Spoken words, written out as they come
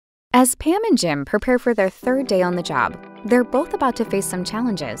As Pam and Jim prepare for their third day on the job, they're both about to face some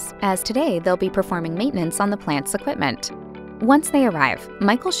challenges, as today they'll be performing maintenance on the plant's equipment. Once they arrive,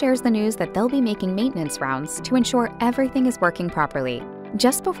 Michael shares the news that they'll be making maintenance rounds to ensure everything is working properly.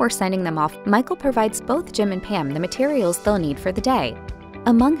 Just before sending them off, Michael provides both Jim and Pam the materials they'll need for the day.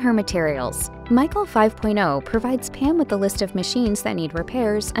 Among her materials, Michael 5.0 provides Pam with a list of machines that need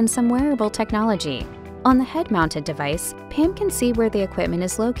repairs and some wearable technology. On the head-mounted device, Pam can see where the equipment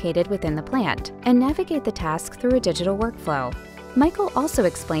is located within the plant and navigate the task through a digital workflow. Michael also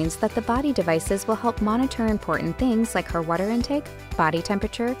explains that the body devices will help monitor important things like her water intake, body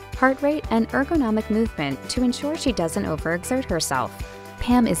temperature, heart rate, and ergonomic movement to ensure she doesn't overexert herself.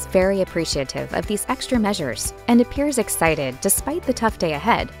 Pam is very appreciative of these extra measures and appears excited despite the tough day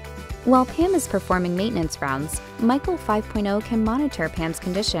ahead. While Pam is performing maintenance rounds, Michael 5.0 can monitor Pam's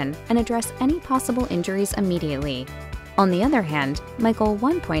condition and address any possible injuries immediately. On the other hand, Michael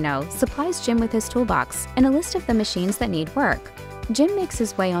 1.0 supplies Jim with his toolbox and a list of the machines that need work. Jim makes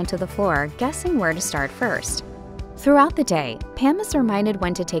his way onto the floor, guessing where to start first. Throughout the day, Pam is reminded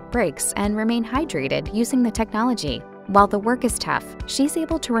when to take breaks and remain hydrated using the technology. While the work is tough, she's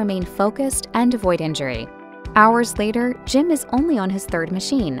able to remain focused and avoid injury. Hours later, Jim is only on his third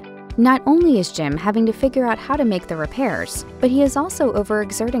machine. Not only is Jim having to figure out how to make the repairs, but he is also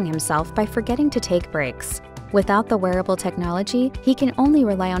overexerting himself by forgetting to take breaks. Without the wearable technology, he can only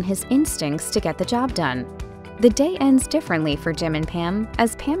rely on his instincts to get the job done. The day ends differently for Jim and Pam,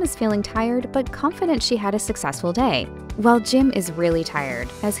 as Pam is feeling tired but confident she had a successful day, while Jim is really tired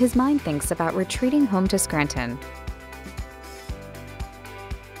as his mind thinks about retreating home to Scranton.